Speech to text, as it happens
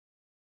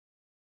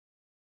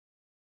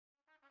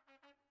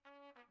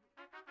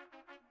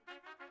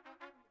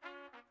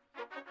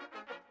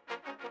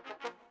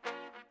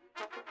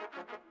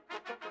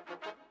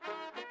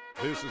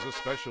This is a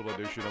special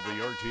edition of the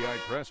RTI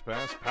Press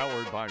Pass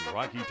powered by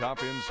Rocky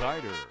Top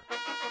Insider.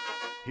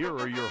 Here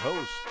are your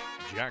hosts,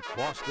 Jack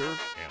Foster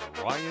and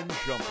Ryan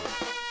Jumper.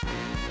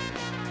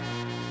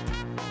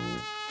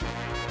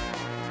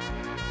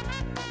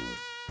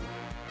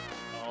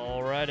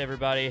 All right,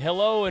 everybody.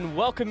 Hello and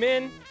welcome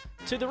in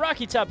to the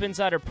Rocky Top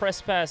Insider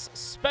Press Pass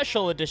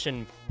Special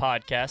Edition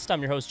podcast.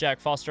 I'm your host, Jack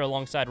Foster,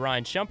 alongside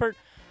Ryan Shumpert.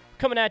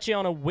 Coming at you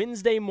on a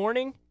Wednesday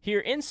morning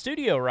here in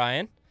studio,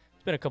 Ryan.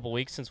 It's been a couple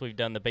weeks since we've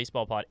done the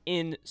baseball pod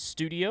in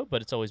studio,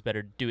 but it's always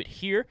better to do it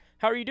here.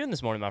 How are you doing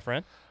this morning, my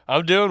friend?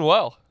 I'm doing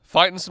well.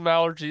 Fighting some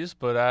allergies,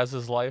 but as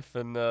is life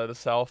in the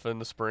South in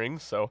the spring.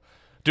 So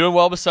doing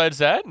well besides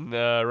that, and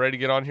ready to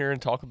get on here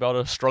and talk about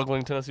a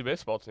struggling Tennessee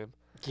baseball team.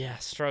 Yeah,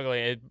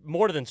 struggling.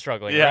 More than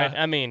struggling, Yeah, right?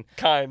 I mean,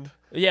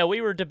 Yeah,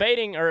 we were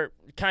debating, or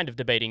kind of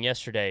debating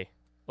yesterday,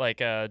 like,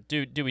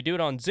 do we do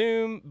it on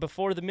Zoom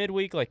before the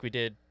midweek like we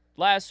did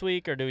last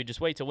week, or do we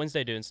just wait till Wednesday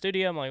to do it in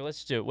studio? I'm like,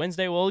 let's do it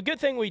Wednesday. Well, a good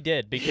thing we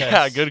did, because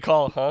yeah, good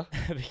call, huh?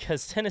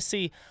 because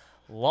Tennessee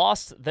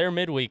lost their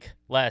midweek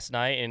last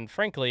night, and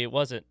frankly, it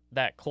wasn't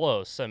that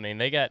close. I mean,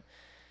 they got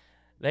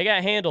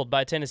handled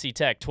by Tennessee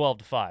Tech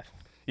 12-5.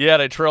 Yeah,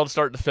 they trailed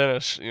start to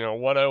finish.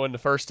 1-0 in the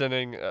first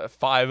inning,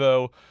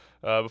 5-0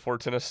 before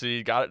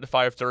Tennessee got it to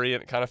 5-3,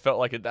 and it kind of felt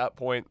like at that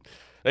point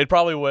they'd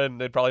probably win.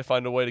 They'd probably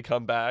find a way to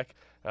come back.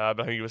 But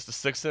I think it was the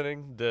sixth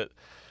inning that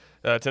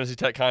Tennessee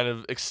Tech kind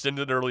of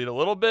extended their lead a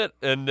little bit,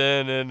 and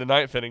then in the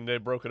ninth inning they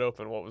broke it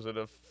open. What was it,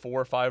 a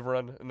 4 or 5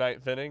 run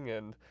ninth inning?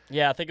 And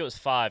yeah, I think it was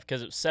 5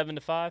 because it was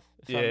 7-5,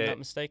 if I'm not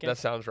mistaken. That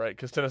sounds right,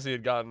 because Tennessee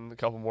had gotten a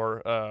couple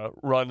more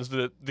runs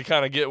to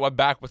kind of get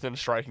back within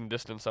striking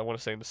distance, I want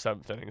to say, in the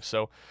 7th inning.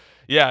 So,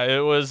 yeah, it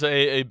was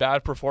a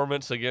bad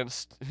performance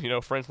against,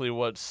 frankly,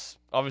 what's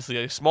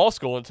obviously a small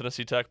school in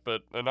Tennessee Tech,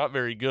 but a not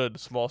very good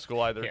small school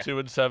either. Yeah.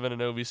 2-7 in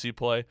OVC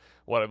play.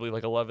 I believe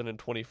like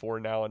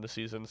 11-24 now in the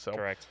season. So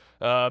Correct.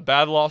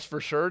 Bad loss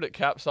for sure. That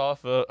caps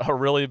off a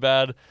really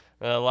bad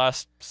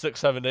last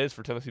 6-7 days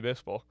for Tennessee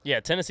baseball. Yeah,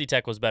 Tennessee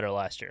Tech was better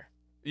last year.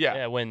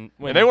 Yeah, when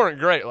and they weren't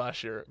great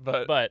last year,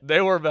 but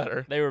they were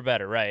better. They were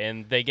better, right?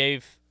 And they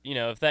gave,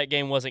 if that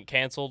game wasn't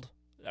canceled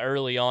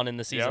early on in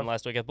the season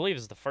last week, I believe it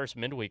was the first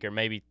midweek, or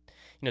maybe,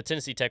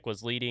 Tennessee Tech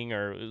was leading,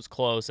 or it was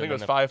close. I think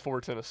it was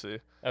 5-4 Tennessee.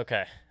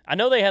 Okay, I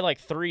know they had like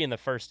 3 in the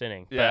first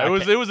inning. Yeah,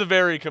 it was a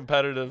very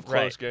competitive,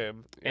 close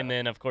game. Yeah. And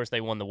then of course they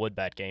won the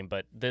Woodbat game,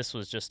 but this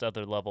was just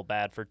other level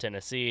bad for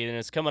Tennessee, and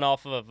it's coming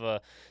off of a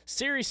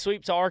series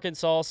sweep to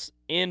Arkansas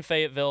in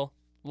Fayetteville.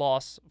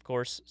 Loss, of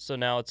course, so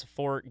now it's a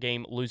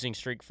 4-game losing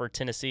streak for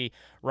Tennessee.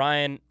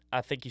 Ryan,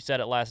 I think you said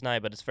it last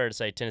night, but it's fair to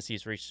say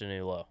Tennessee's reached a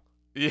new low.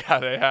 Yeah,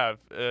 they have.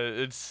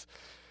 It's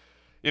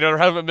there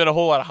haven't been a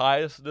whole lot of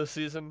highs this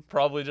season.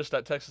 Probably just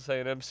that Texas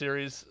A&M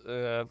series.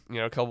 A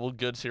couple of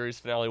good series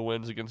finale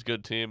wins against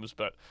good teams,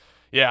 but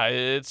yeah,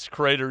 it's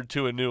cratered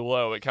to a new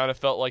low. It kind of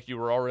felt like you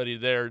were already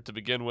there to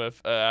begin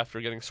with after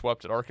getting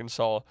swept at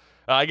Arkansas.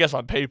 I guess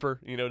on paper,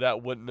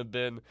 that wouldn't have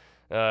been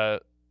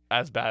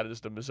as bad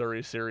as the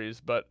Missouri series,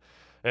 but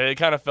it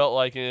kind of felt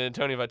like, and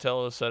Tony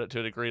Vitello said it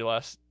to a degree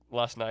last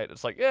night,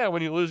 it's like, yeah,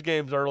 when you lose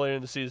games earlier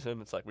in the season,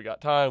 it's like we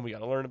got time, we got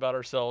to learn about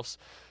ourselves.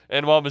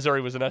 And while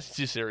Missouri was an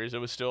SEC series, it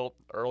was still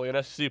early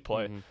in SEC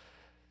play. Mm-hmm.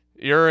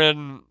 You're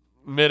in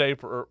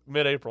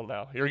mid-April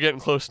now. You're getting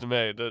close to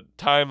May. The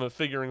time of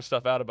figuring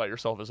stuff out about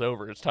yourself is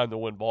over. It's time to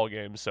win ball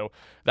games. So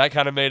that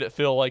kind of made it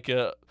feel like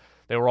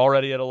they were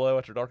already at a low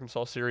after the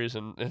Arkansas series,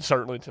 and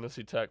certainly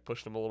Tennessee Tech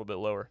pushed them a little bit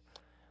lower.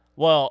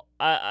 Well,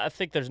 I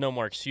think there's no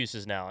more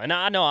excuses now. And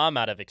I know I'm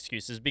out of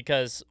excuses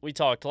because we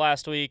talked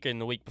last week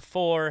and the week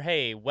before,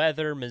 hey,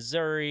 weather,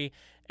 Missouri,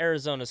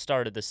 Arizona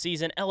started the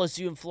season.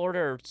 LSU and Florida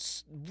are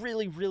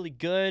really, really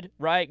good,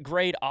 right?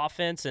 Great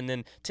offense. And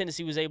then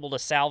Tennessee was able to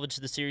salvage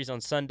the series on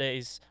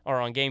Sundays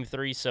or on Game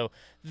 3. So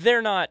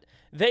they're not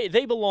 –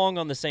 they belong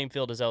on the same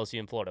field as LSU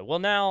and Florida. Well,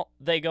 now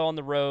they go on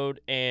the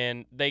road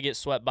and they get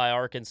swept by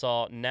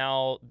Arkansas.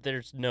 Now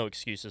there's no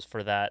excuses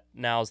for that.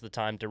 Now's the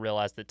time to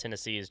realize that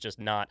Tennessee is just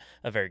not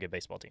a very good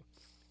baseball team.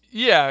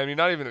 Yeah, I mean,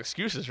 not even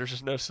excuses. There's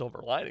just no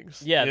silver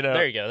linings. Yeah,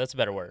 there you go. That's a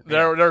better word.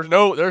 There's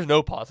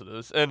no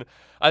positives, and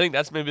I think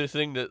that's maybe the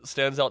thing that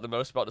stands out the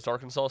most about this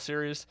Arkansas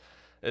series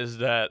is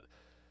that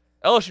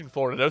LSU and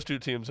Florida, those two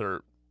teams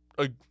are,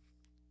 I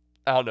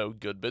don't know,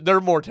 good, but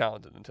they're more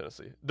talented than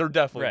Tennessee. They're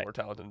definitely more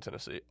talented than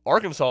Tennessee.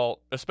 Arkansas,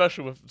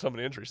 especially with some of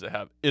the injuries they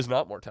have, is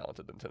not more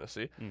talented than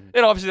Tennessee. Mm-hmm.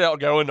 And obviously they'll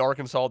go into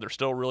Arkansas. They're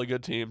still a really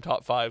good team,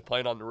 top 5,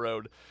 playing on the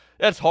road.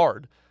 That's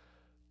hard.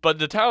 But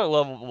the talent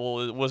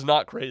level was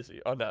not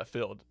crazy on that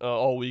field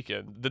all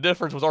weekend. The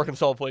difference was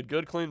Arkansas played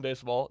good, clean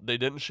baseball. They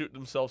didn't shoot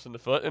themselves in the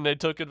foot, and they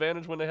took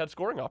advantage when they had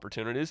scoring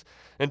opportunities.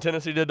 And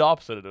Tennessee did the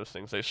opposite of those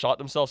things. They shot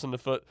themselves in the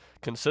foot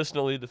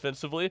consistently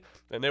defensively,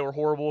 and they were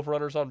horrible with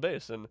runners on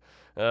base. And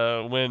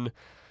when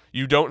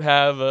you don't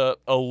have a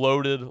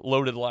loaded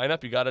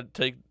lineup, you got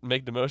to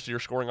make the most of your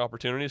scoring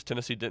opportunities.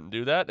 Tennessee didn't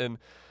do that, and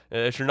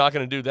if you're not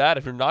going to do that,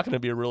 if you're not going to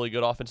be a really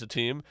good offensive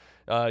team,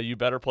 you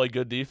better play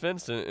good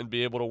defense and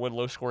be able to win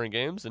low-scoring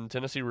games. And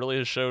Tennessee really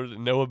has showed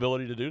no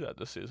ability to do that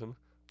this season.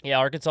 Yeah,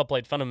 Arkansas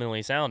played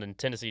fundamentally sound, and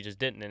Tennessee just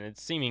didn't, and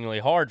it's seemingly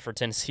hard for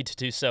Tennessee to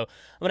do so.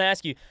 I'm going to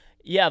ask you,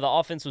 yeah, the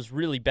offense was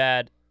really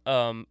bad,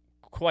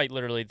 quite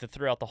literally,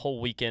 throughout the whole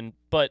weekend,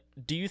 but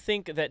do you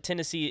think that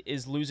Tennessee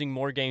is losing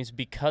more games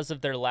because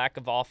of their lack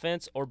of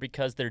offense or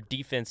because their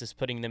defense is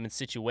putting them in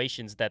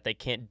situations that they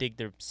can't dig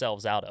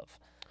themselves out of?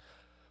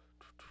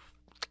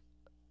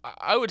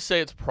 I would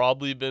say it's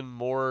probably been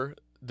more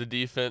the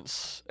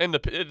defense and the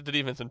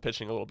defense and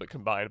pitching a little bit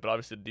combined, but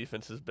obviously the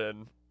defense has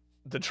been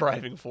the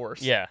driving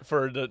force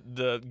for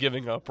the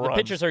giving up runs.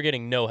 The pitchers are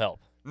getting no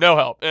help. No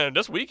help. And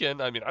this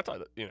weekend, I mean, I thought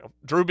that,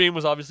 Drew Beam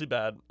was obviously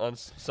bad on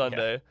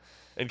Sunday,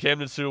 and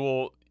Camden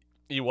Sewell,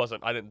 he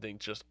wasn't, I didn't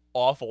think, just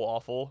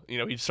awful.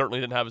 He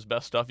certainly didn't have his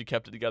best stuff. He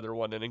kept it together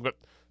one inning, but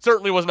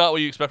certainly was not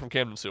what you expect from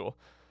Camden Sewell.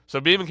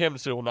 So Beam and Camden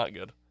Sewell, not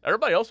good.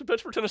 Everybody else who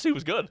pitched for Tennessee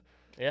was good.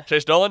 Yeah.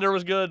 Chase Dollander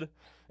was good.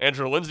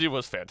 Andrew Lindsey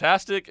was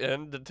fantastic,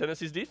 and the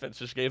Tennessee's defense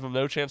just gave him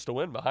no chance to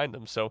win behind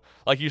him. So,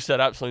 like you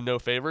said, absolutely no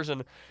favors.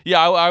 And,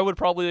 yeah, I would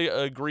probably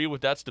agree with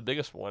that's the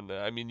biggest one.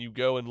 I mean, you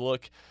go and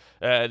look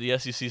at the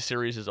SEC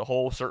series as a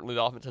whole. Certainly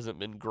the offense hasn't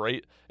been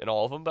great in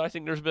all of them, but I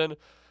think there's been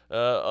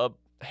a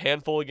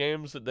handful of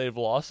games that they've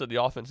lost that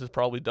the offense has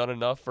probably done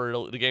enough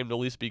for the game to at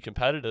least be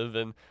competitive,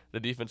 and the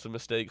defensive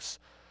mistakes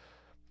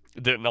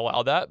didn't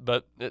allow that.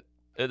 But at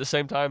the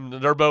same time,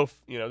 they're both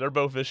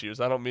issues.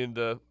 I don't mean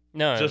to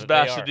just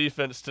bash the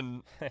defense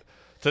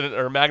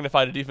or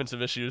magnify the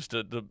defensive issues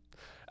to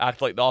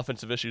act like the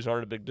offensive issues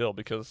aren't a big deal,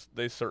 because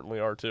they certainly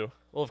are too.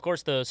 Well, of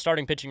course, the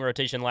starting pitching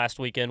rotation last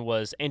weekend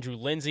was Andrew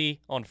Lindsey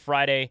on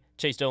Friday,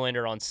 Chase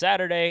Dollander on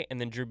Saturday,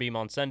 and then Drew Beam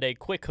on Sunday.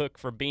 Quick hook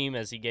for Beam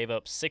as he gave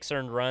up 6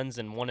 earned runs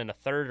and 1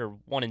 1/3 or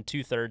 1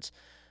 2/3.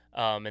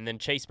 And then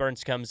Chase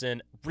Burns comes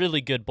in,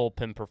 really good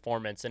bullpen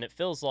performance, and it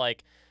feels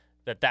like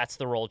that's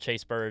the role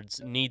Chase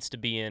Burns needs to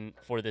be in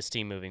for this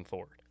team moving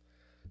forward.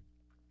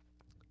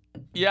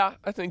 Yeah,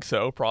 I think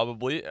so,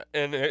 probably.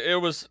 And it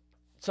was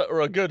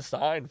a good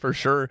sign for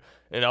sure.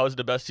 And that was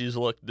the best he's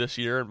looked this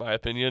year, in my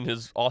opinion.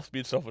 His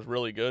off-speed stuff was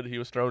really good. He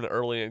was thrown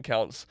early in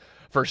counts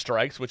for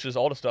strikes, which is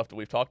all the stuff that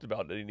we've talked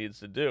about that he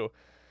needs to do.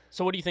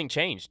 So what do you think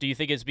changed? Do you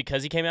think it's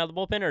because he came out of the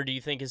bullpen, or do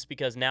you think it's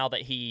because now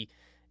that he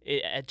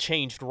had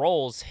changed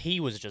roles, he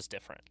was just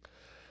different?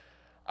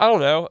 I don't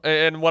know.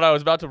 And what I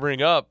was about to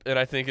bring up, and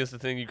I think is the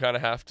thing you kind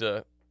of have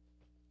to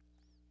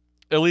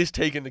at least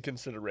take into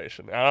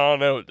consideration. I don't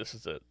know if this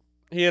is it.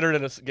 He entered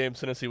in a game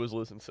Tennessee was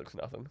losing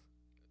 6-0.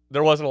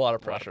 There wasn't a lot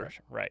of pressure.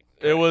 Right.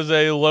 It was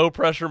a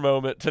low-pressure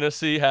moment.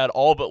 Tennessee had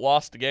all but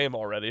lost the game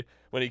already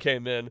when he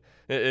came in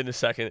the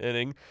second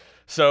inning.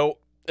 So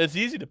it's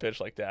easy to pitch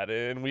like that.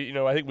 And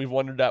I think we've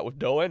wondered that with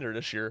Dollander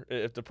this year,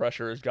 if the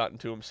pressure has gotten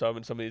to him some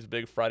in some of these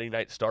big Friday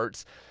night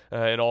starts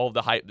and all of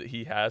the hype that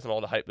he has and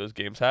all the hype those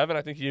games have. And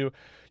I think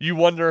you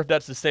wonder if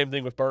that's the same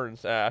thing with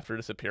Burns after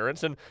this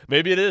appearance. And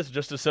maybe it is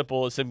just as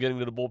simple as him getting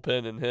to the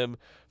bullpen and him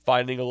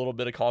finding a little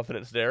bit of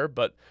confidence there,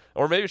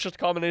 or maybe it's just a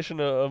combination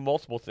of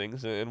multiple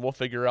things, and we'll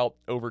figure out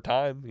over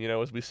time,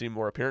 as we see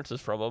more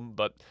appearances from him.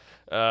 But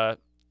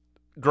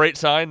great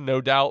sign, no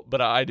doubt,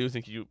 but I do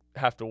think you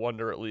have to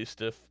wonder at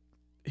least if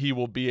he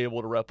will be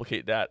able to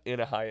replicate that in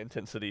a high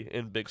intensity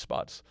in big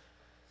spots.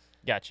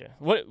 Gotcha.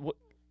 What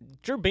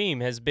Drew Beam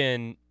has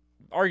been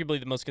arguably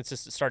the most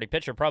consistent starting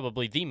pitcher,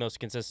 probably the most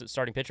consistent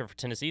starting pitcher for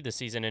Tennessee this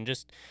season. And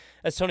just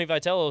as Tony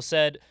Vitello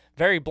said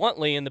very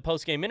bluntly in the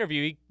post-game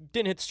interview, he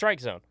didn't hit the strike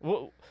zone.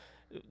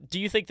 Do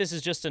you think this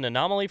is just an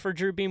anomaly for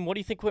Drew Beam? What do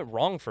you think went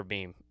wrong for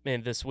Beam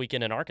in this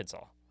weekend in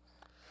Arkansas?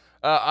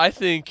 I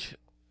think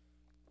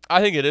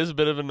it is a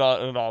bit of an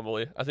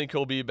anomaly. I think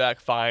he'll be back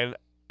fine.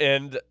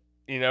 And,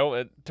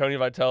 Tony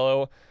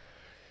Vitello,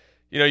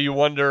 you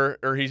wonder,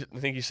 or I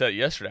think he said it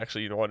yesterday,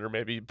 actually, you wonder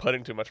maybe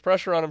putting too much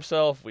pressure on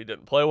himself. We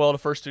didn't play well the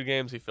first 2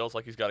 games. He feels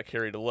like he's got to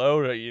carry the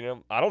load.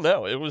 I don't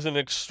know. It was an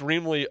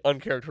extremely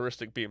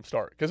uncharacteristic Beam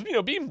start. Because,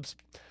 Beam's,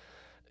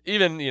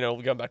 even,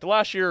 going back to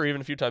last year or even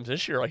a few times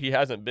this year, like, he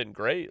hasn't been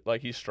great.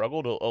 Like, he's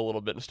struggled a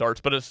little bit in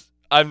starts. But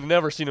I've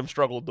never seen him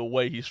struggle the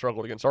way he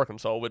struggled against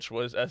Arkansas, which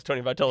was, as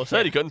Tony Vitello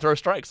said, he couldn't throw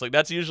strikes. Like,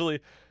 that's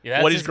usually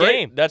what he's great.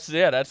 Game.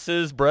 That's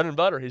his bread and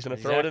butter. He's going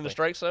to throw it in the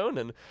strike zone.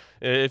 And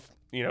if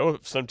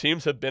some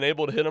teams have been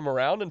able to hit him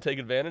around and take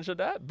advantage of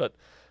that, but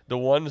the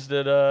ones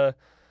that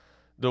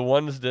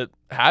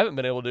haven't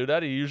been able to do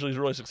that, he usually is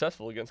really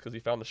successful against because he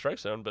found the strike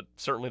zone. But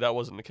certainly that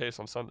wasn't the case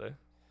on Sunday.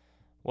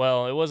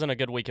 Well, it wasn't a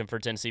good weekend for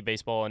Tennessee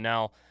baseball, and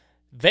now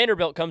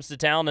Vanderbilt comes to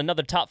town,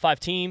 another top 5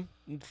 team,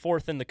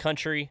 4th in the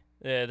country.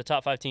 The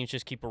top 5 teams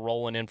just keep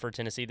rolling in for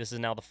Tennessee. This is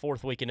now the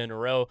 4th weekend in a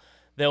row.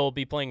 They'll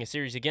be playing a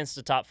series against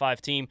the top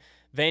 5 team.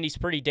 Vandy's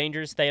pretty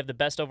dangerous. They have the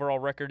best overall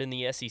record in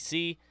the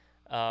SEC.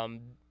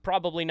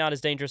 Probably not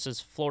as dangerous as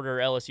Florida or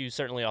LSU,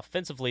 certainly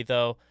offensively,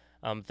 though.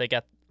 They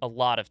got a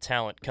lot of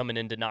talent coming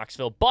into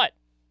Knoxville. But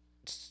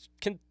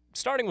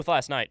starting with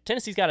last night,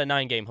 Tennessee's got a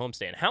 9-game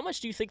homestand. How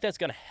much do you think that's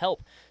going to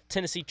help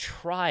Tennessee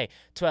try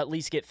to at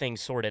least get things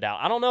sorted out?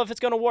 I don't know if it's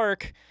going to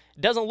work.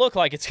 It doesn't look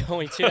like it's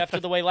going to after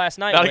the way last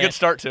night Not went. A good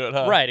start to it,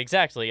 huh? Right,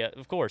 exactly,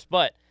 of course.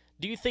 But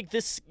do you think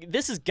this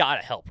has got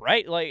to help,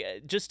 right?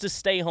 Like, just to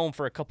stay home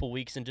for a couple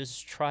weeks and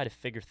just try to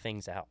figure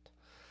things out.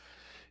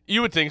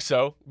 You would think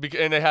so,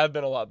 and they have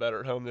been a lot better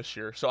at home this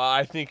year. So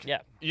I think,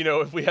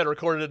 if we had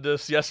recorded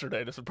this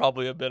yesterday, this would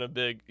probably have been a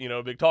big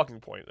talking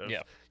point.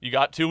 You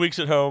got 2 weeks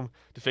at home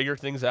to figure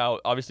things out.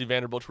 Obviously,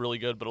 Vanderbilt's really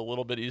good, but a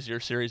little bit easier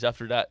series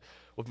after that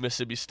with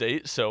Mississippi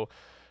State. So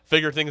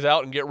figure things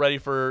out and get ready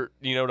for,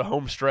 the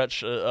home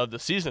stretch of the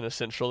season,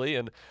 essentially.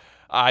 And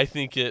I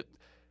think it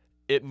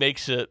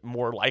makes it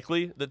more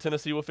likely that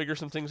Tennessee will figure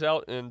some things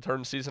out and turn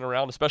the season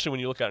around, especially when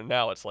you look at it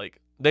now. It's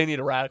like they need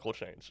a radical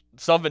change. The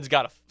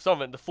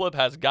flip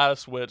has got to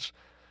switch,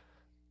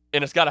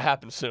 and it's got to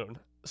happen soon.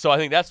 So I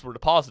think that's where the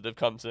positive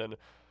comes in.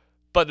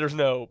 But it's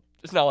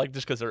not like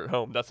just because they're at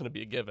home, that's going to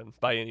be a given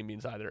by any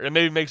means either. It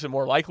maybe makes it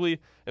more likely,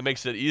 it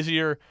makes it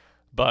easier,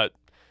 but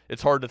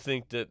it's hard to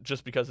think that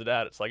just because of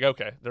that, it's like,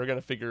 okay, they're going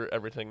to figure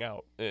everything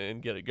out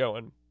and get it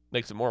going.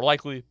 Makes it more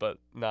likely, but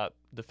not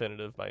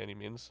definitive by any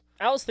means.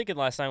 I was thinking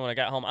last night when I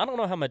got home, I don't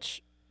know how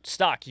much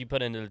stock you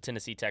put into the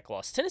Tennessee Tech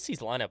loss. Tennessee's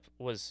lineup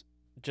was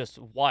just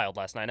wild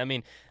last night. I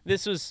mean,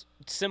 this was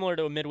similar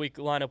to a midweek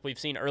lineup we've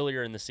seen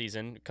earlier in the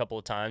season a couple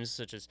of times,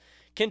 such as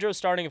Kendra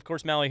starting. Of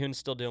course, Mallyhoon's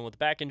still dealing with a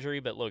back injury,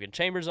 but Logan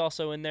Chambers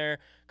also in there.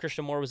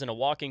 Christian Moore was in a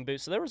walking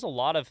boot. So there was a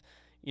lot of,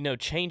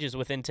 changes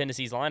within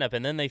Tennessee's lineup,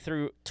 and then they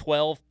threw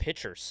 12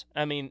 pitchers.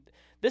 I mean,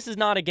 this is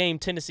not a game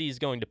Tennessee is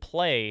going to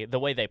play the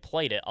way they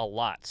played it a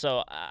lot.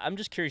 So I'm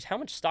just curious, how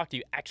much stock do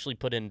you actually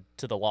put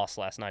into the loss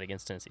last night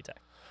against Tennessee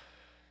Tech?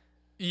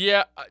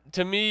 Yeah,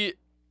 to me,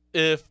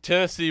 if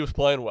Tennessee was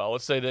playing well,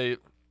 let's say they,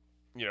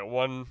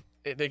 won,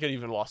 they could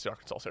even lost the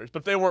Arkansas series, but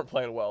if they weren't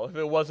playing well, if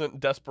it wasn't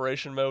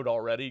desperation mode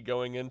already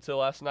going into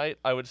last night,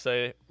 I would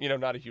say,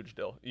 not a huge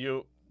deal.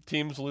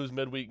 Teams lose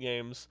midweek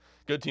games.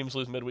 Good teams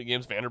lose midweek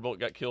games. Vanderbilt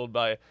got killed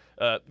by,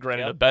 a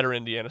better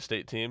Indiana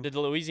State team. Did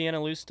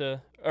LSU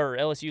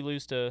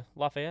lose to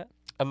Lafayette?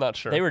 I'm not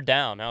sure. They were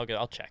down.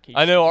 I'll check.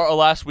 I know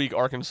last week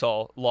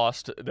Arkansas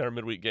lost their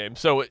midweek game.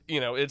 So,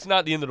 it's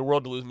not the end of the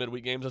world to lose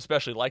midweek games,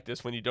 especially like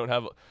this when you don't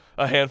have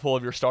a handful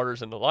of your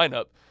starters in the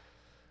lineup.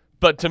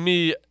 But to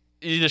me,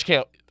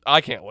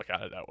 I can't look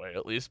at it that way,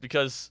 at least,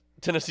 because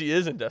Tennessee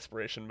is in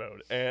desperation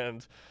mode.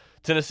 And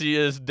Tennessee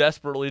is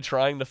desperately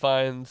trying to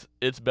find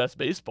its best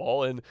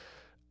baseball, and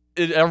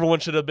everyone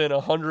should have been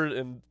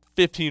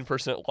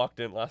 115%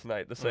 locked in last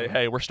night to say,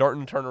 hey, we're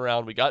starting to turn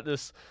around. We got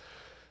this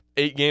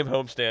 8-game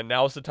homestand.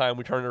 Now is the time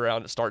we turn it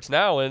around. It starts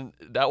now, and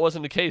that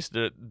wasn't the case.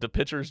 The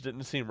pitchers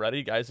didn't seem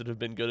ready. Guys that have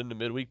been good in the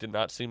midweek did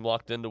not seem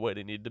locked in the way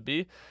they need to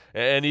be.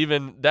 And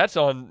even that's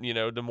on,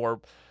 the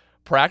more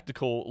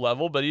practical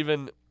level, but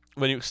even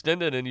when you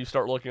extend it and you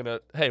start looking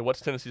at, hey, what's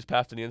Tennessee's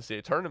path to the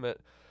NCAA tournament,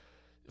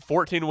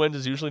 14 wins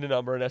is usually the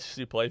number in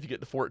SEC play if you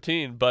get to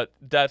 14, but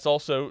that's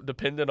also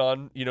dependent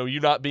on, you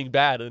not being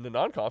bad in the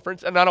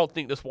non-conference. And I don't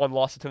think this one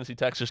loss to Tennessee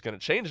Tech is just going to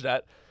change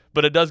that,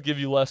 but it does give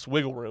you less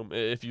wiggle room.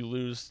 If you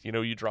lose,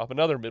 you drop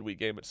another midweek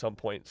game at some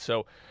point.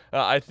 So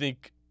I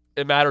think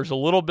it matters a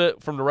little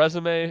bit from the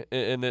resume,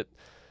 and it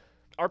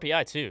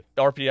RPI too.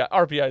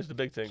 RPI is the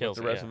big thing Kills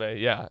with the resume,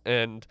 yeah.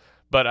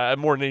 But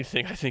more than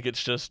anything, I think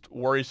it's just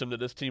worrisome that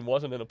this team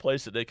wasn't in a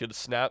place that they could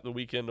snap the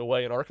weekend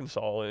away in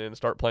Arkansas and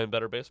start playing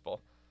better baseball.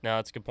 No,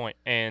 that's a good point.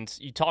 And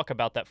you talk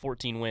about that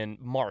 14-win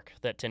mark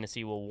that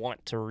Tennessee will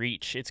want to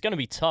reach. It's going to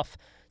be tough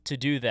to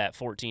do that,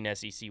 14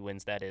 SEC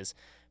wins, that is,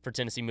 for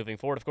Tennessee moving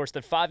forward. Of course,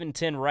 they're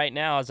 5-10 right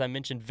now. As I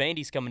mentioned,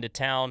 Vandy's coming to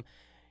town.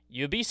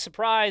 You'd be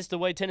surprised the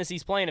way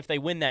Tennessee's playing if they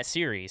win that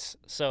series.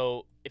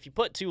 So if you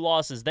put 2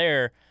 losses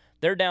there,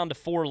 they're down to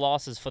 4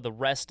 losses for the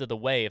rest of the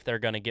way if they're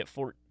going to get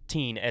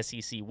 14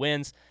 SEC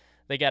wins.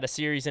 They got a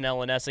series in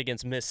LNS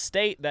against Miss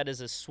State. That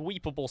is a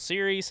sweepable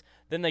series.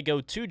 Then they go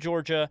to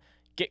Georgia,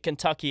 get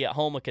Kentucky at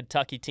home, a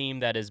Kentucky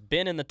team that has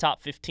been in the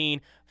top 15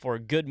 for a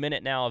good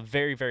minute now, a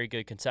very, very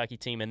good Kentucky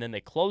team. And then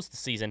they close the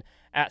season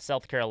at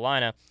South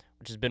Carolina,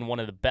 which has been one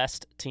of the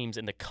best teams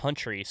in the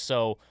country.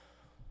 So,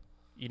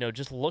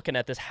 just looking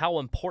at this, how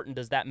important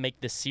does that make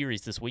this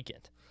series this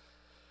weekend?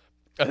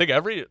 I think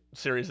every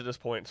series at this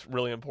point is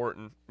really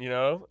important,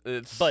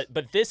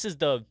 But this is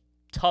the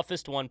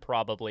toughest one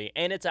probably,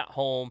 and it's at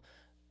home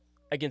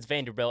against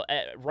Vanderbilt.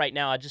 Right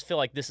now, I just feel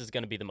like this is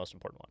going to be the most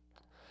important one.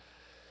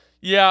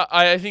 Yeah,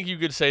 I think you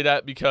could say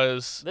that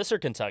because this or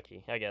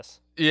Kentucky, I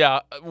guess. Yeah,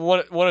 one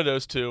of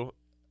those two.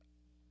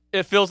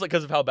 It feels like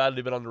because of how bad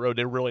they've been on the road,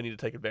 they really need to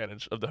take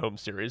advantage of the home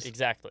series.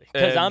 Exactly.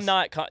 Because I'm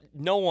not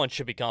no one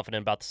should be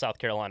confident about the South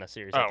Carolina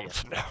series. Oh,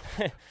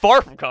 no.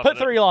 Far from confident.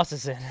 Put 3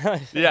 losses in.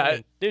 Yeah.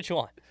 Do what you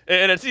want.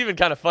 And it's even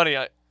kind of funny,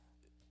 and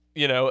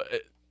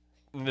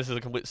this is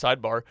a complete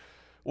sidebar.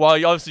 While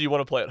obviously you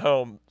want to play at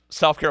home,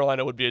 South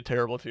Carolina would be a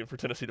terrible team for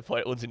Tennessee to play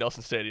at Lindsey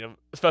Nelson Stadium,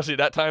 especially at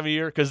that time of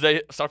year, because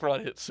South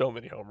Carolina hits so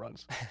many home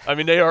runs. I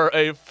mean, they are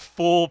a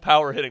full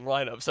power hitting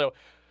lineup. So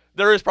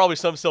there is probably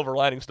some silver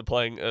linings to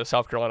playing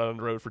South Carolina on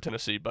the road for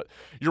Tennessee, but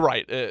you're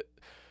right. And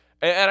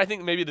I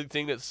think maybe the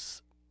thing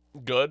that's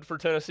good for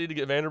Tennessee to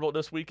get Vanderbilt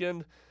this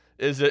weekend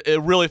is that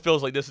it really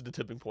feels like this is the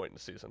tipping point in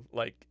the season.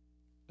 Like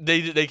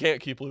they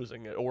can't keep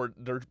losing it, or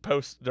their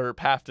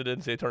path to the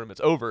NCAA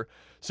tournament's over.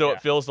 So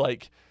It feels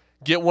like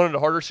get one of the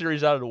harder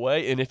series out of the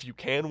way, and if you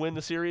can win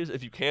the series,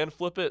 if you can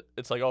flip it,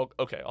 it's like, oh,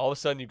 okay, all of a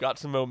sudden you've got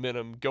some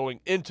momentum going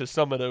into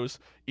some of those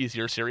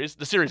easier series.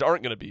 The series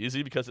aren't going to be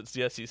easy because it's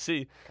the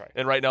SEC, Correct.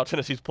 and right now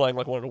Tennessee's playing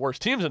like one of the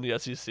worst teams in the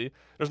SEC.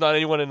 There's not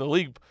anyone in the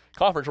league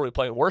conference really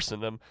playing worse than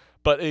them,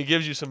 but it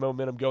gives you some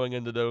momentum going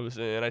into those,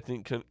 and I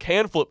think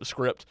can flip the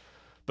script,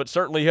 but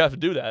certainly you have to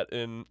do that,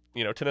 and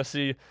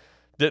Tennessee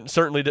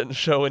certainly didn't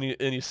show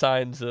any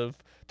signs of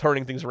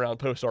turning things around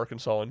post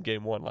Arkansas in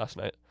Game 1 last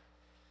night.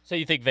 So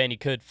you think Vandy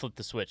could flip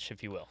the switch,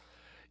 if you will?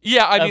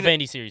 Yeah, I mean,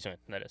 Vandy series win,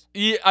 that is.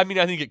 Yeah, I mean,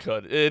 I think it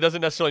could. It doesn't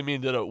necessarily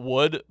mean that it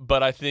would,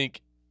 but I think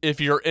if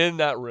you're in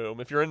that room,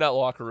 if you're in that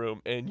locker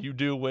room, and you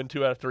do win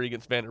 2 out of 3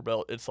 against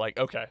Vanderbilt, it's like,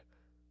 okay,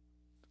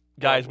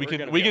 guys, we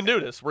can do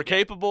this. We're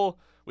capable.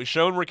 We've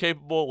shown we're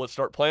capable. Let's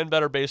start playing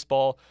better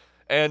baseball.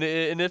 And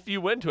if you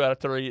win 2 out of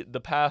 3,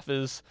 the path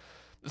is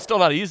still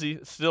not easy.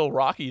 It's still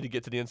rocky to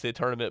get to the NCAA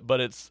tournament,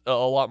 but it's a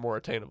lot more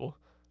attainable,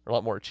 or a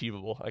lot more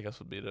achievable, I guess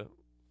would be the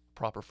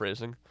proper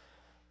phrasing.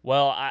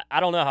 Well, I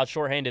don't know how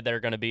shorthanded they're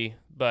going to be,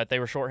 but they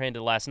were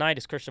shorthanded last night.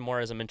 As Christian Moore,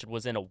 as I mentioned,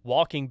 was in a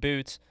walking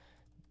boot.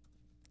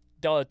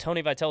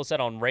 Tony Vitello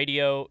said on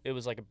radio it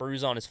was like a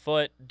bruise on his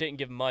foot. Didn't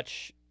give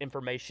much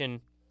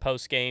information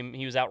post-game.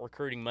 He was out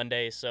recruiting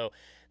Monday, so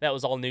that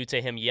was all new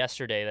to him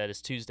yesterday. That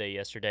is Tuesday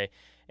yesterday.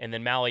 And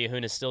then Maui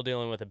Ahuna is still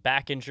dealing with a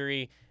back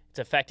injury. It's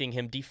affecting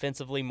him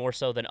defensively more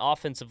so than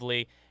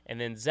offensively. And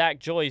then Zach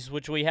Joyce,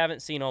 which we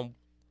haven't seen on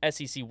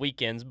SEC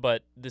weekends,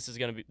 but this is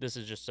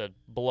just a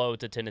blow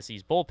to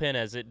Tennessee's bullpen,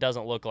 as it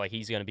doesn't look like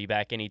he's going to be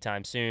back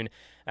anytime soon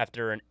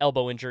after an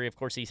elbow injury. Of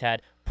course, he's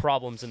had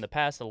problems in the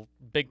past,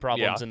 big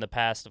problems in the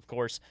past, of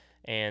course,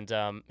 and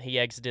he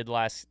exited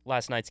last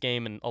night's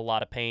game in a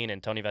lot of pain,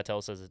 and Tony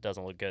Vitello says it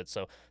doesn't look good.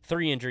 So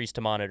 3 injuries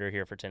to monitor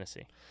here for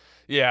Tennessee.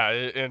 Yeah,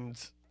 and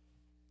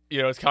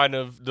it's kind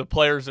of the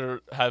players that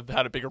have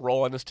had a bigger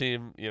role on this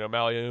team.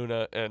 Maui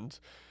Ahuna and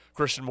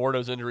Christian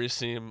Mordo's injuries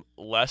seem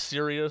less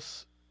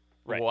serious.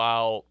 Right.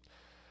 While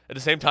at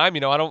the same time, I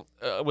don't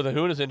with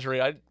Ahuna's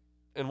injury,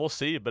 and we'll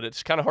see, but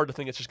it's kind of hard to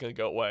think it's just going to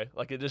go away.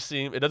 Like it doesn't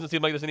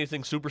seem like there's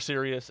anything super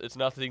serious. It's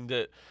nothing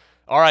that,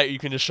 all right, you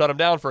can just shut him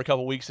down for a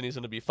couple weeks and he's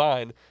going to be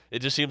fine. It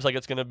just seems like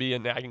it's going to be a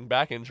nagging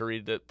back injury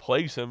that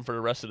plagues him for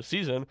the rest of the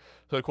season.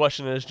 So the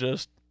question is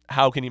just,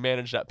 how can he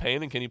manage that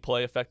pain and can he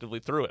play effectively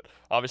through it?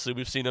 Obviously,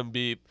 we've seen him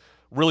be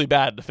really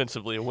bad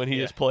defensively when he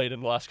has played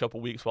in the last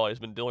couple weeks while he's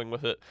been dealing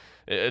with it.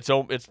 It's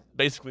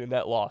basically a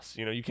net loss.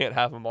 You can't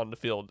have him on the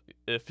field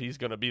if he's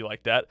going to be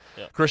like that.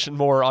 Yeah. Christian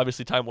Moore,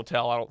 obviously time will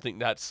tell. I don't think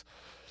that's,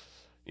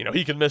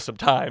 he can miss some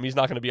time. He's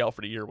not going to be out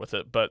for the year with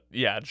it. But,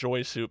 yeah,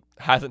 Joyce, who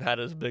hasn't had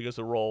as big as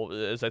a role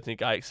as I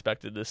think I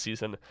expected this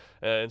season,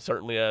 and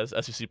certainly as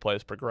SEC play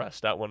has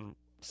progressed, that one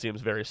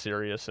seems very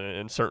serious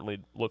and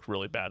certainly looked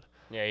really bad.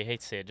 Yeah, you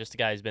hate to see it. Just a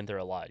guy who's been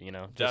through a lot,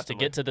 just Definitely. to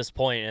get to this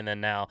point, and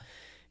then now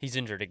he's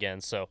injured again.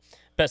 So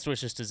best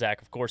wishes to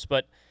Zach, of course.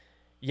 But,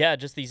 yeah,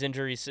 just these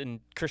injuries and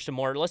Christian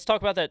Moore. Let's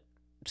talk about that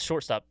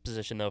shortstop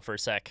position, though, for a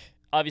sec.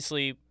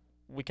 Obviously,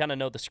 we kind of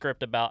know the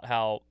script about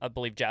how I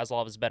believe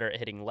Jaslov is better at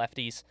hitting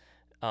lefties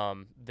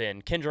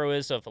than Kendro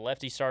is. So if a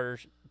lefty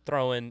starter's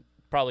throwing,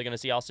 probably going to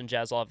see Austin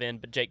Jaslov in,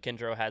 but Jake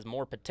Kendro has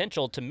more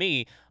potential to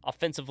me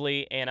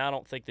offensively, and I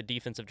don't think the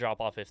defensive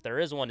drop-off, if there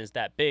is one, is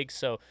that big.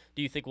 So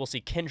do you think we'll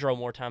see Kendro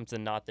more times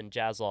than not than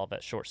Jaslov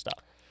at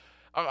shortstop?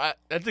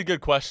 That's a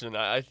good question.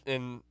 I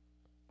think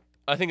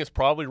it's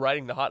probably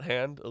riding the hot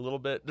hand a little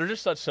bit. They're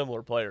just such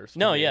similar players.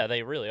 No, yeah,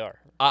 they really are.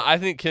 I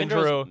think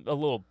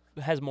Kendro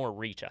has more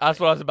reach.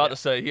 That's what I was about to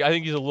say. I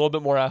think he's a little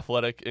bit more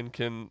athletic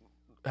and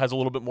has a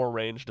little bit more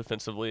range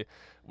defensively.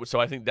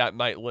 So I think that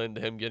might lend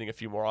to him getting a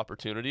few more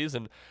opportunities.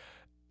 And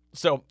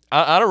so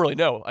I don't really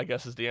know, I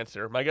guess, is the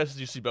answer. My guess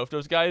is you see both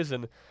those guys,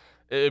 and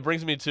it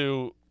brings me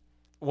to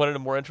one of the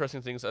more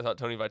interesting things I thought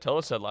Tony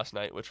Vitello said last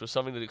night, which was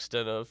something to the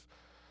extent of,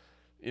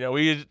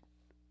 we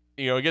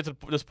get to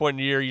this point in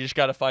the year, you just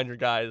got to find your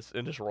guys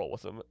and just roll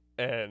with them.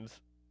 And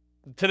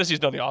Tennessee's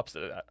done the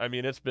opposite of that. I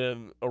mean, it's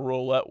been a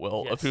roulette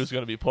wheel of who's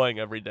going to be playing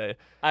every day.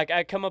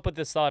 I come up with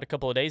this thought a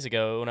couple of days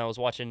ago when I was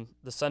watching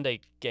the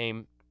Sunday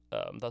game,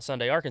 the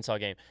Sunday Arkansas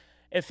game.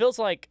 It feels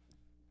like,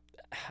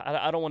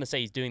 I don't want to say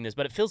he's doing this,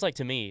 but it feels like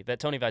to me that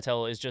Tony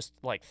Vitello is just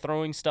like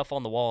throwing stuff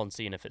on the wall and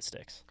seeing if it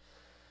sticks.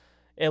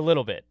 A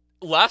little bit.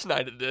 Last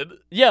night it did.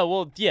 Yeah,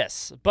 well,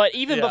 yes. But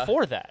even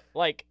before that,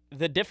 like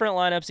the different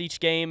lineups each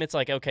game, it's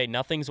like, okay,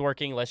 nothing's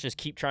working. Let's just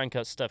keep trying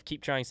stuff,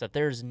 keep trying stuff.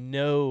 There's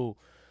no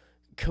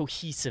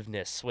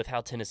cohesiveness with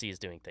how Tennessee is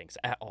doing things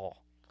at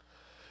all.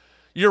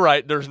 You're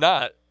right, there's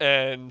not.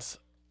 And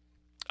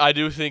I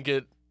do think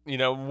it,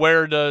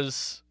 where's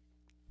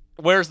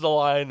the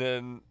line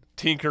in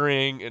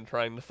tinkering and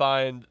trying to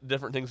find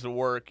different things to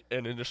work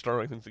and then just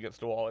throwing things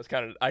against the wall? It's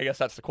kind of, I guess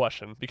that's the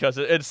question, because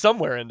it's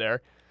somewhere in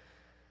there.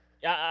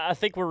 I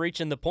think we're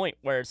reaching the point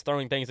where it's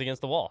throwing things against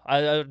the wall.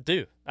 I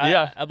do.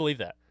 I believe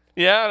that.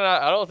 Yeah, and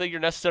I don't think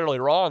you're necessarily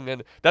wrong.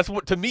 And that's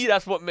what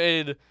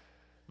made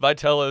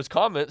Vitello's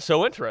comment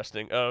so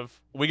interesting.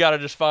 Of we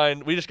just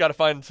got to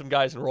find some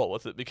guys and roll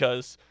with it,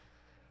 because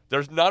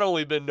there's not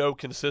only been no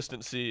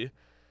consistency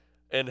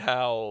in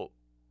how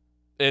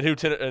and who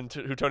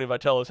Tony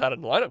Vitello's had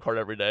in the lineup card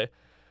every day,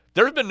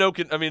 there's been no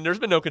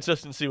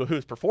consistency with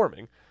who's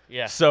performing.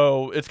 Yeah.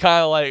 So it's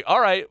kind of like, all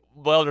right,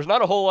 well, there's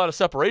not a whole lot of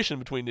separation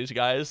between these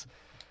guys.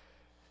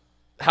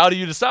 How do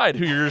you decide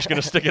who you're just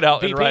going to stick it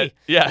out and ride?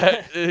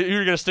 Yeah, who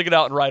you're going to stick it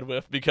out and ride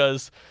with,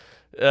 because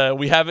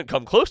we haven't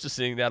come close to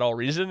seeing that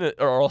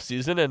all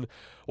season. And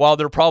while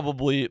they're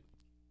probably,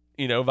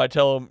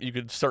 Vitello, you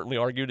could certainly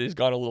argue that he's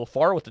gone a little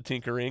far with the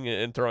tinkering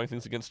and throwing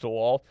things against the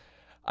wall.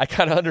 I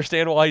kind of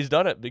understand why he's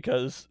done it,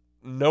 because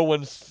no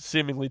one's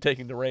seemingly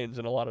taking the reins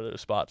in a lot of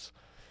those spots.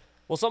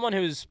 Well, someone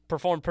who's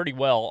performed pretty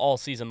well all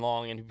season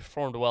long and who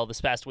performed well this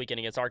past weekend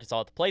against Arkansas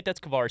at the plate, that's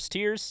Kavares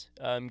Tears.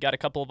 Got a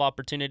couple of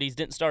opportunities.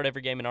 Didn't start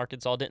every game in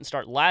Arkansas. Didn't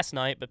start last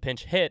night, but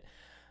pinch hit.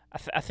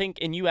 I think,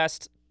 and you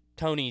asked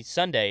Tony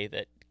Sunday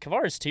that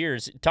Kavares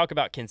Tears, talk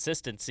about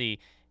consistency,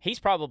 he's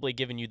probably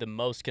given you the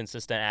most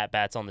consistent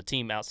at-bats on the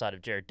team outside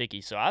of Jared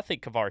Dickey. So I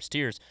think Kavares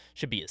Tears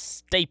should be a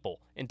staple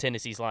in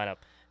Tennessee's lineup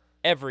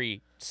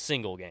every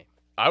single game.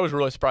 I was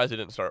really surprised he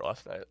didn't start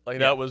last night.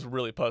 That was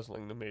really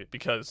puzzling to me,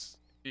 because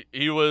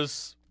he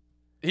was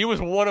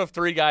one of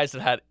 3 guys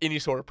that had any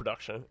sort of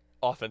production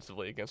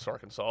offensively against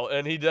Arkansas,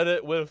 and he did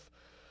it with,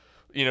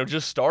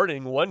 just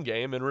starting one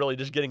game and really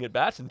just getting at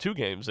bats in 2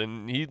 games.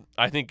 And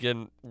I think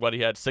he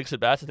had 6 at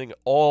bats. I think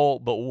all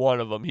but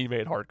one of them he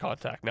made hard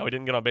contact. Now, he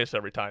didn't get on base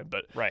every time,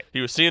 but he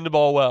was seeing the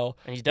ball well,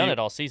 and he's done it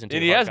all season too.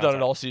 And he has done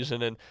it all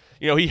season, and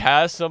he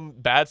has some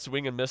bad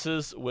swing and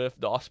misses with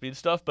the off-speed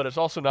stuff, but it's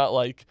also not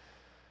like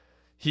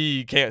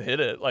he can't hit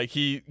it. Like,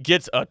 he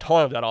gets a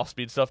ton of that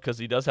off-speed stuff because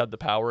he does have the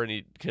power and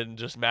he can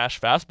just mash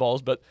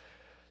fastballs. But,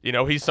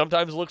 he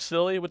sometimes looks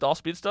silly with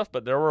off-speed stuff,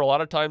 but there were a lot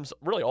of times,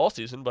 really all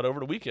season, but over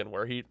the weekend,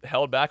 where he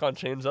held back on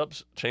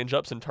change-ups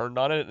and turned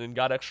on it and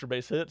got extra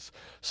base hits.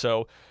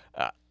 So,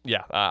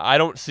 I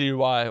don't see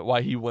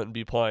why he wouldn't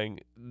be playing.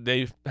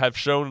 They have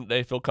shown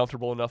they feel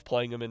comfortable enough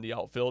playing him in the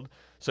outfield,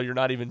 so you're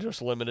not even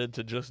just limited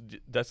to just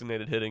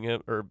designated hitting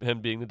him, or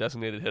him being the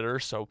designated hitter.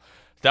 So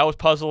that was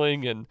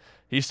puzzling, and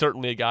he's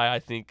certainly a guy I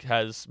think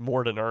has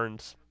more than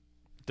earned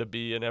to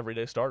be an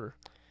everyday starter.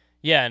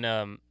 Yeah,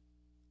 and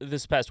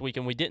this past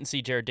weekend we didn't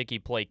see Jared Dickey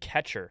play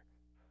catcher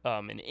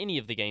in any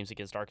of the games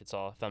against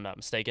Arkansas, if I'm not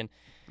mistaken.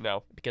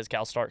 No. Because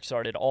Cal Stark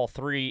started all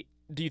 3.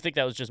 Do you think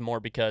that was just more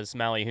because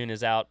Maliohoun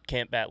is out,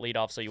 can't bat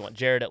leadoff, so you want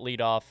Jared at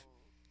leadoff?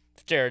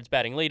 If Jared's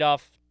batting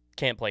leadoff,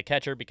 can't play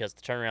catcher because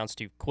the turnaround's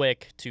too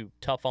quick, too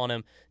tough on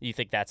him. Do you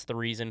think that's the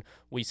reason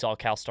we saw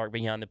Cal Stark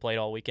behind the plate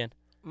all weekend?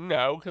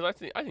 No, because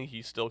I think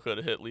he still could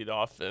have hit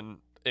leadoff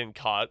and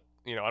caught.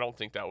 I don't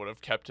think that would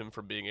have kept him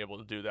from being able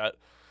to do that.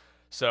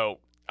 So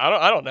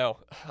I don't know.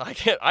 I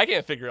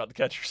can't figure out the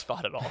catcher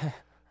spot at all.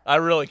 I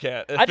really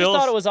can't. Just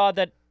thought it was odd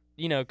that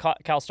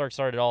Cal Stark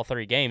started all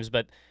 3 games,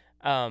 but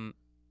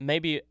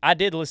maybe I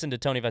did listen to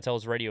Tony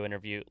Vitello's radio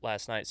interview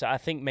last night, so I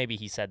think maybe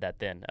he said that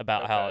then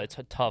about how it's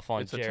tough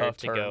on Jared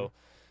to go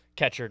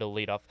catcher to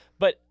lead off.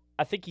 But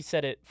I think he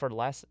said it for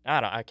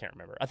I can't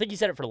remember. I think he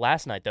said it for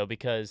last night though,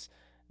 because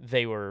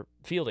they were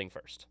fielding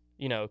first,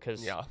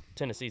 because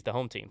Tennessee's the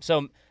home team.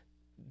 So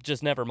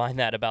just never mind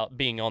that about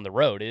being on the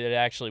road. It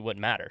actually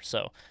wouldn't matter.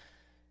 So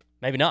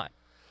maybe not.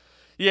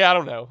 Yeah, I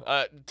don't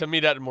know. To me,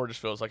 that more just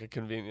feels like a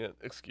convenient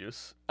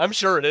excuse. I'm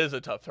sure it is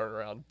a tough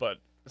turnaround, but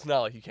it's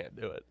not like he can't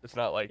do it. It's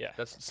not like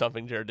that's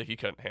something Jared Dickey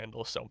couldn't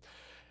handle. So,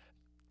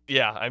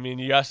 yeah, I mean,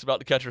 you asked about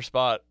the catcher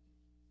spot.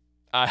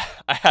 I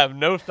have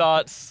no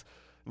thoughts,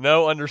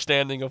 no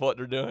understanding of what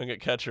they're doing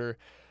at catcher.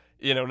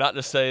 Not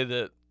to say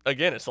that,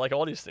 again, it's like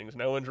all these things.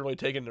 No one's really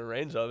taking the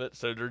reins of it,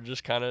 so they're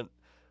just kind of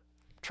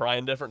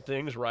trying different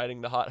things,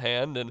 riding the hot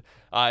hand. And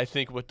I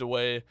think with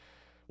the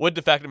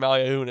fact that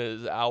Maliohoun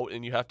is out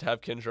and you have to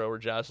have Kendra or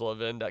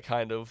Jaslov, that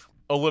kind of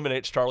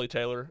eliminates Charlie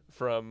Taylor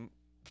from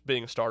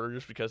being a starter,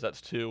 just because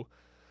that's 2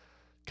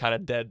 kind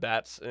of dead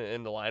bats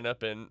in the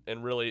lineup,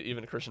 and really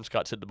even Christian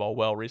Scott's hit the ball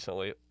well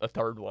recently, a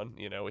 3rd one.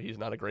 He's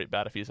not a great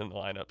bat if he's in the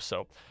lineup.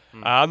 So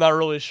I'm not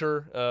really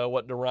sure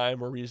what the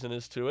rhyme or reason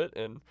is to it.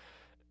 And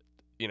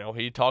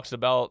he talks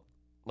about,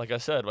 like I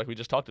said, like we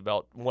just talked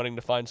about, wanting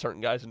to find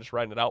certain guys and just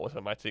riding it out with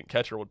them. I think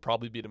catcher would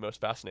probably be the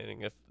most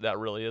fascinating if that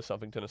really is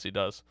something Tennessee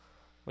does.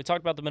 We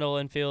talked about the middle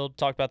infield,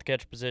 talked about the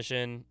catcher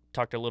position,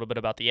 talked a little bit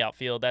about the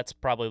outfield. That's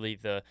probably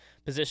the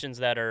positions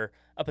that are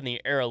up in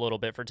the air a little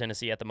bit for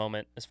Tennessee at the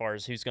moment as far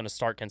as who's going to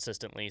start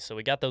consistently. So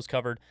we got those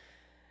covered.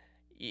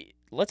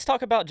 Let's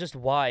talk about just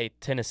why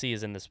Tennessee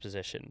is in this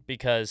position,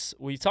 because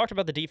we talked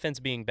about the defense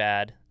being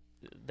bad.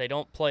 They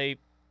don't play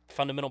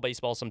fundamental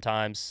baseball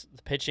sometimes.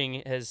 The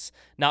pitching has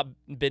not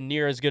been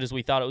near as good as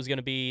we thought it was going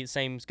to be.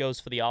 Same goes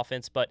for the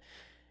offense, but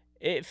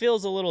it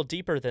feels a little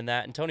deeper than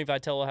that. And Tony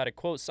Vitello had a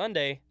quote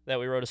Sunday that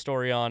we wrote a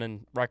story on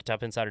in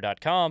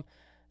RockyTopInsider.com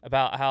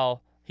about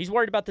how he's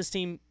worried about this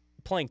team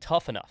playing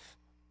tough enough.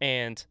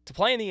 And to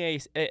play in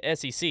the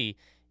SEC,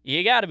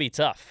 you got to be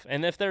tough.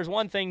 And if there's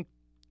one thing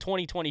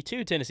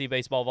 2022 Tennessee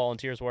baseball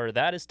volunteers were,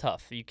 that is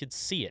tough. You could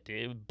see it.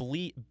 It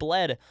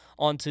bled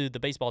onto the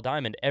baseball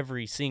diamond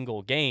every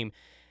single game,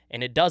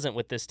 and it doesn't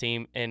with this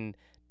team. And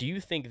do you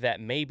think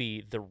that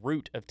maybe the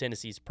root of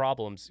Tennessee's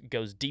problems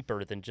goes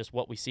deeper than just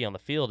what we see on the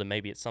field, and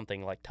maybe it's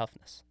something like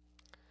toughness?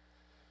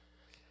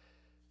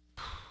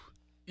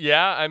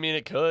 Yeah, I mean,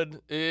 it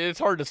could. It's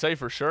hard to say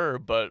for sure,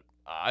 but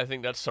I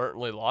think that's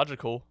certainly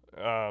logical.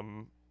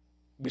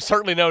 We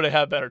certainly know they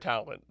have better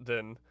talent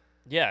than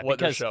Yeah, what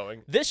they're because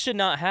showing. this should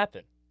not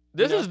happen.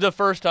 This you know? is the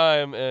first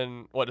time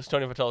in, it's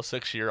Tony Vitello's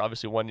 6th year.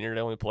 Obviously, 1 year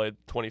they only played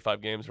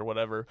 25 games or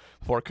whatever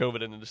before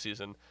COVID ended the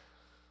season.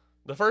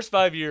 The first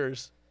 5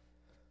 years,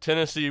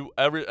 Tennessee,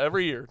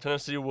 every year,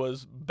 Tennessee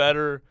was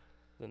better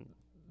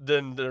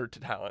than their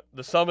talent.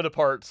 The sum of the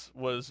parts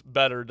was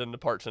better than the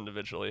parts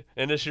individually.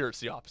 And this year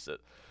it's the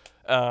opposite.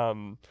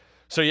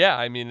 So, yeah,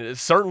 I mean,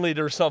 certainly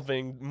there's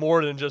something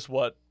more than just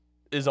what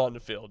is on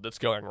the field that's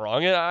going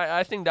wrong. And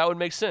I think that would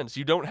make sense.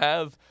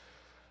 I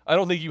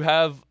don't think you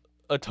have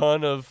a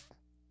ton of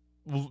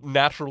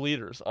natural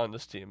leaders on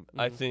this team.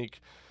 I think,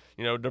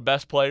 their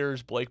best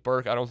players, Blake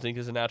Burke, I don't think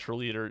is a natural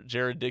leader.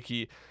 Jared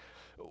Dickey,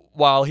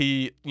 while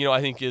he, I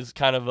think is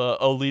kind of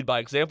a lead by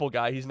example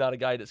guy, he's not a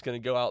guy that's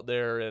going to go out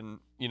there and,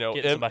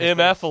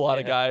 MF a lot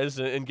of guys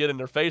and get in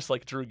their face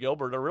like Drew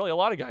Gilbert, or really a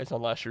lot of guys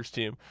on last year's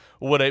team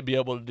would be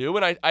able to do.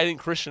 And I think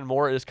Christian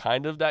Moore is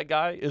kind of that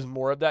guy, is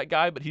more of that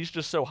guy, but he's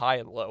just so high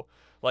and low.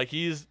 Like,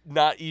 he's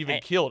not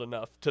even killed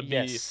enough to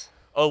be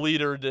a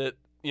leader that,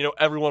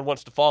 everyone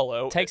wants to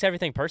follow. Takes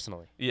everything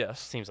personally. Yes.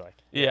 Seems like.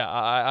 Yeah,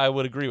 I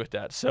would agree with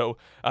that. So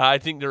I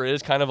think there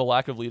is kind of a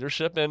lack of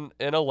leadership and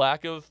a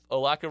lack of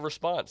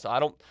response. I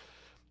don't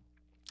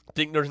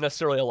think there's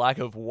necessarily a lack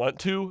of want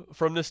to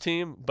from this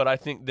team, but I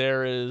think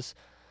there is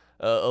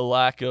a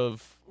lack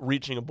of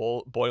reaching a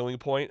boiling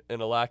point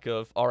and a lack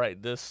of, all right,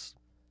 this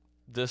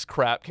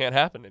crap can't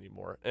happen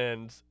anymore.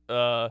 And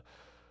a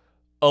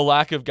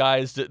lack of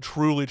guys that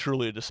truly,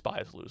 truly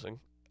despise losing.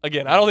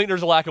 Again, I don't think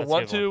there's a lack of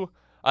want to.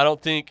 I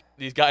don't think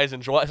these guys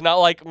enjoy it. It's not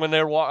like when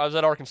I was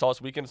at Arkansas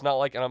this weekend, it's not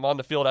like, and I'm on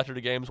the field after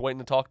the games waiting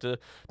to talk to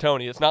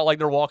Tony, it's not like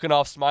they're walking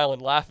off smiling,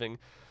 laughing,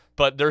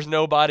 but there's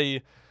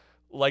nobody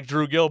like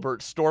Drew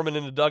Gilbert storming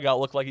in the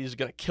dugout look like he's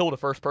going to kill the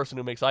first person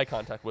who makes eye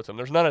contact with him.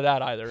 There's none of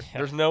that either. Yeah.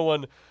 There's no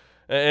one,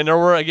 and there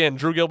were, again,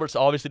 Drew Gilbert's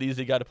obviously the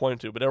easy guy to point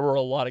to, but there were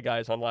a lot of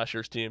guys on last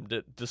year's team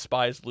that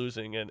despised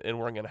losing and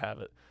weren't going to have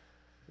it.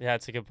 Yeah,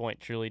 that's a good point.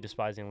 Truly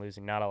despising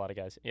losing. Not a lot of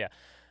guys. Yeah.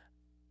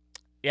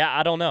 Yeah,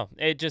 I don't know.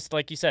 It just,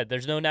 like you said,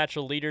 there's no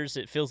natural leaders.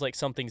 It feels like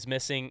something's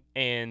missing.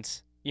 And,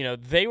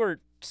 they were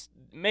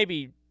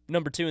maybe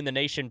number 2 in the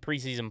nation.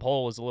 Preseason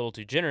poll was a little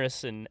too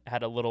generous and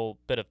had a little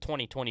bit of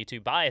 2022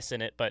 bias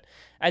in it. But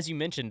as you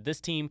mentioned, this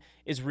team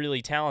is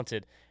really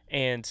talented.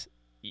 And,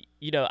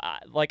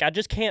 I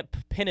just can't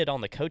pin it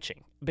on the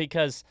coaching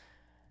because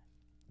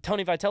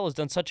Tony Vitello has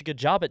done such a good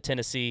job at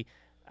Tennessee.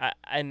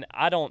 And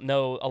I don't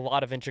know a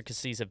lot of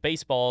intricacies of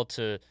baseball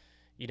to –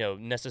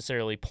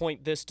 necessarily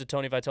point this to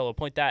Tony Vitello,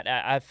 point that.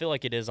 I feel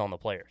like it is on the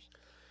players.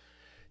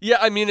 Yeah,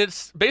 I mean,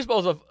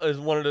 baseball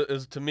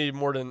is to me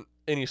more than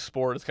any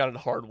sport. It's kind of the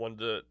hard one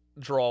to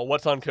draw.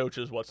 What's on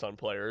coaches, what's on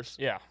players.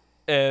 Yeah,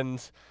 and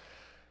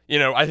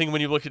I think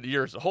when you look at the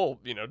year as a whole,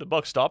 the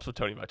buck stops with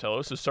Tony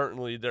Vitello. So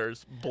certainly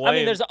there's blame. I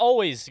mean, there's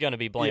always going to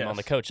be blame on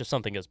the coach if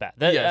something goes bad.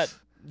 Yes.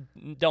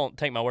 Don't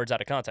take my words out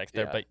of context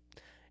there, but.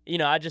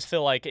 I just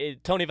feel like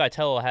Tony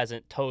Vitello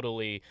hasn't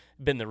totally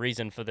been the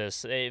reason for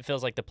this. It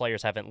feels like the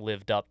players haven't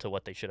lived up to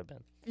what they should have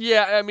been.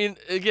 Yeah, I mean,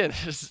 again,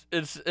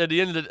 it's at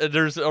the end of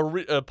there's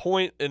a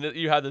point, and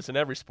you have this in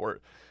every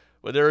sport,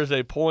 where there is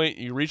a point,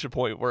 you reach a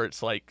point where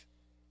it's like,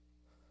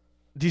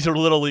 these are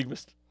little league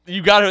mistakes.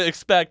 You got to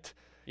expect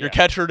your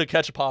catcher to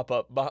catch a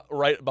pop-up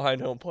right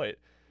behind home plate.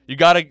 You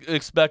got to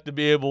expect to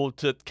be able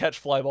to catch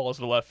fly balls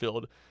to left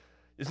field.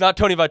 It's not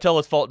Tony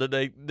Vitello's fault that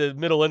the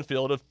middle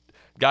infield of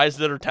guys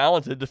that are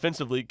talented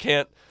defensively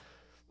can't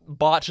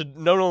not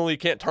only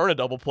can't turn a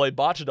double play,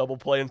 botch a double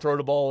play and throw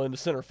the ball into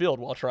center field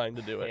while trying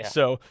to do it. Yeah.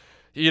 So,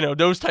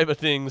 those type of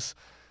things,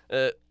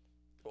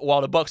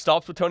 while the buck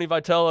stops with Tony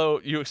Vitello,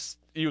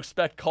 you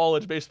expect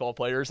college baseball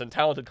players and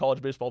talented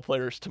college baseball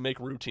players to make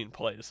routine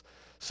plays.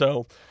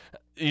 So,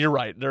 you're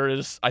right. There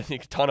is, I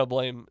think, a ton of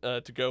blame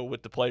to go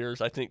with the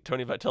players. I think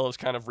Tony Vitello's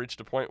kind of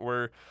reached a point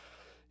where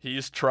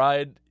he's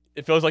tried –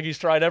 it feels like he's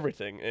tried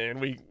everything,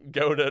 and we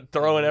go to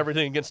throwing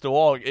everything against the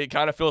wall. It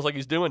kind of feels like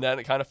he's doing that,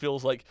 and it kind of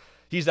feels like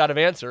he's out of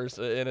answers.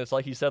 And it's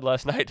like he said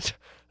last night,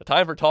 the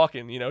time for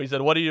talking. He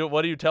said, "What do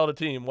you tell the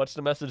team? What's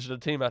the message to the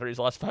team after these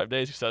last 5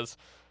 days?" He says,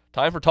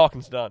 "Time for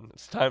talking's done.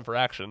 It's time for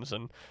actions."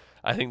 And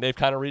I think they've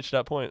kind of reached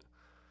that point.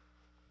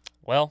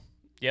 Well,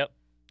 yep.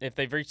 If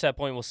they've reached that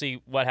point, we'll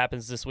see what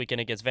happens this weekend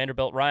against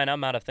Vanderbilt. Ryan,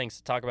 I'm out of things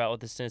to talk about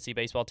with this Tennessee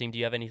baseball team. Do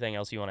you have anything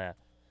else you want to add?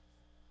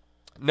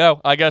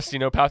 No, I guess,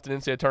 path to the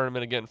NCAA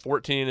tournament, again,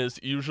 14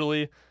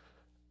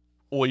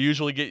 will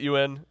usually get you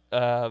in.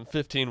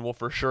 15 will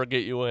for sure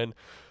get you in.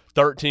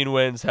 13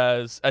 wins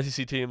has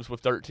SEC teams with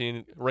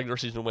 13 regular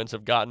season wins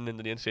have gotten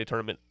into the NCAA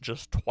tournament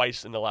just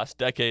twice in the last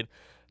decade.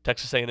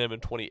 Texas A&M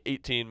in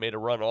 2018 made a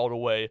run all the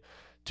way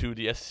to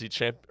the SEC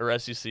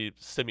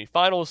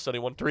semifinals, so they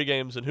won 3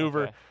 games in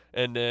Hoover. Okay.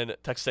 And then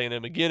Texas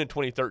A&M again in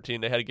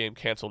 2013, they had a game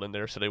canceled in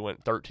there, so they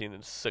went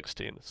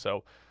 13-16.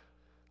 So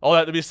all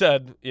that to be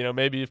said,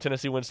 maybe if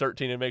Tennessee wins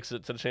 13, it makes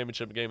it to the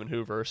championship game in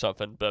Hoover or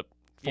something. But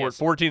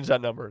 14's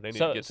that number they need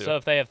to get to. So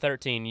if they have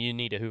 13, you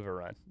need a Hoover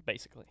run,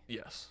 basically.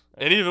 Yes.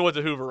 Okay. And even with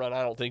the Hoover run,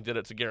 I don't think that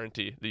it's a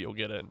guarantee that you'll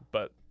get in.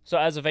 But so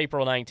as of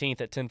April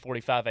 19th at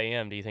 10:45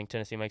 a.m., do you think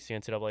Tennessee makes the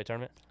NCAA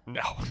tournament?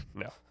 No.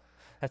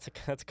 That's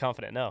a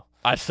confident no.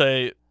 I'd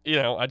say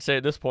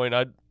at this point,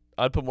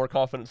 I'd put more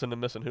confidence into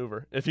missing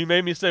Hoover. If you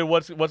made me say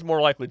what's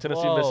more likely,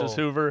 Tennessee misses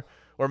Hoover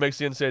or makes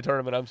the NCAA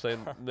tournament, I'm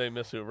saying they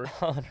miss Hoover.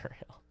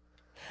 Unreal.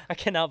 I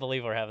cannot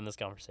believe we're having this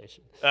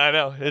conversation. I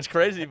know. It's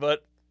crazy,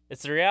 but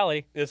it's the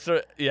reality.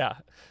 Yeah.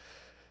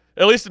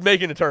 At least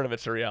making the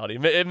tournament's a reality.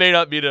 It may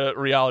not be the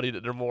reality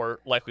that they're more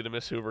likely to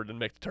miss Hoover than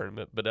make the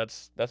tournament, but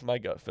that's my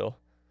gut feel.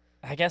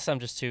 I guess I'm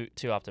just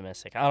too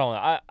optimistic. I don't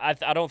know.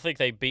 I don't think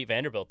they beat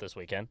Vanderbilt this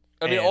weekend.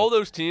 I mean, all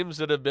those teams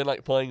that have been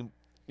playing,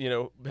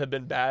 have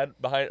been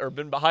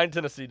been behind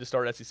Tennessee to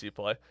start SEC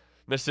play.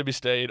 Mississippi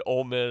State,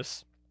 Ole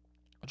Miss,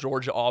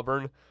 Georgia,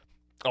 Auburn.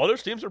 All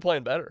those teams are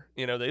playing better.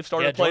 They've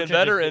started playing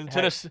better, and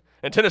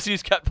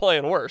Tennessee's kept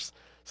playing worse.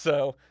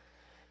 So,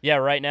 yeah,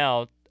 right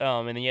now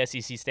in the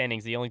SEC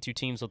standings, the only two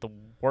teams with the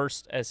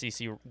worse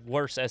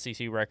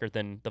SEC record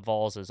than the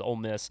Vols is Ole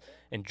Miss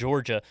and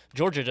Georgia.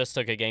 Georgia just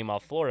took a game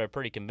off Florida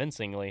pretty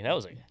convincingly. That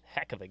was a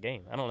heck of a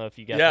game. I don't know if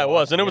you got. Yeah, it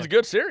was, and it was a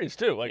good series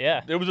too.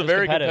 It was a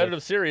very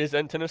competitive series,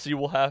 and Tennessee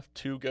will have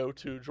to go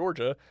to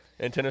Georgia,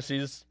 and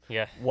Tennessee's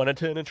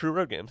 1-10 in true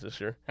road games this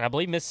year. And I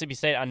believe Mississippi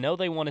State. I know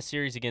they won a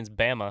series against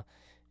Bama,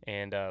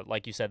 and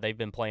like you said, they've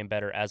been playing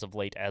better as of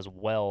late as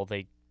well.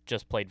 They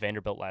just played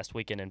Vanderbilt last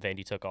weekend, and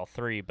Vandy took all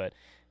three, but.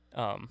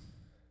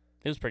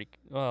 It was pretty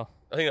well.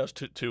 I think that was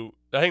two.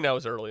 I think that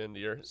was early in the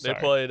year. Sorry.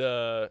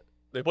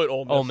 They played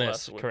Ole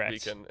Miss last correct.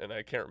 weekend, and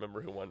I can't remember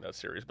who won that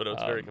series, but it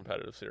was a very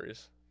competitive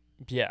series.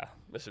 Yeah,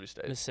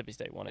 Mississippi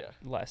State won it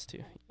last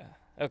two. Yeah.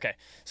 Okay,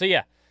 so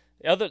yeah,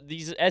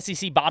 these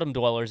SEC bottom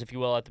dwellers, if you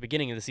will, at the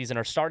beginning of the season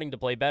are starting to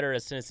play better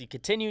as Tennessee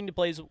continuing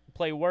to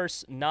play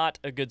worse. Not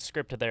a good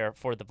script there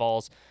for the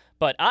Vols,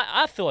 but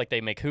I feel like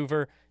they make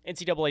Hoover.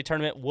 NCAA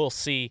tournament, we'll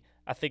see.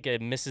 I think a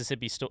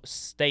Mississippi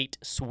State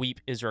sweep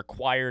is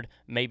required,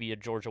 maybe a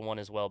Georgia one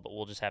as well, but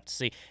we'll just have to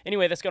see.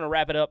 Anyway, that's going to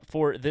wrap it up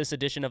for this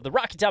edition of the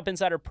Rocky Top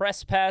Insider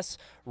Press Pass.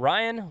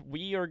 Ryan,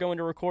 we are going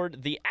to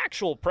record the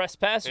actual Press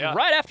Pass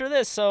right after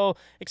this, so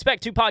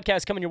expect 2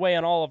 podcasts coming your way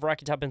on all of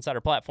Rocky Top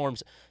Insider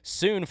platforms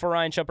soon. For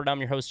Ryan Shumpert, I'm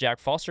your host, Jack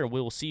Foster, and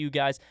we will see you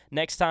guys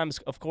next time.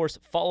 Of course,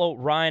 follow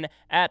Ryan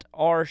at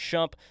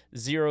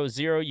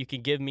rshump00. You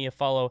can give me a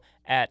follow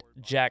at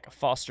Jack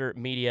Foster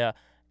Media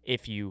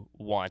if you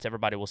want.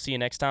 Everybody, we'll see you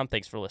next time.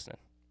 Thanks for listening.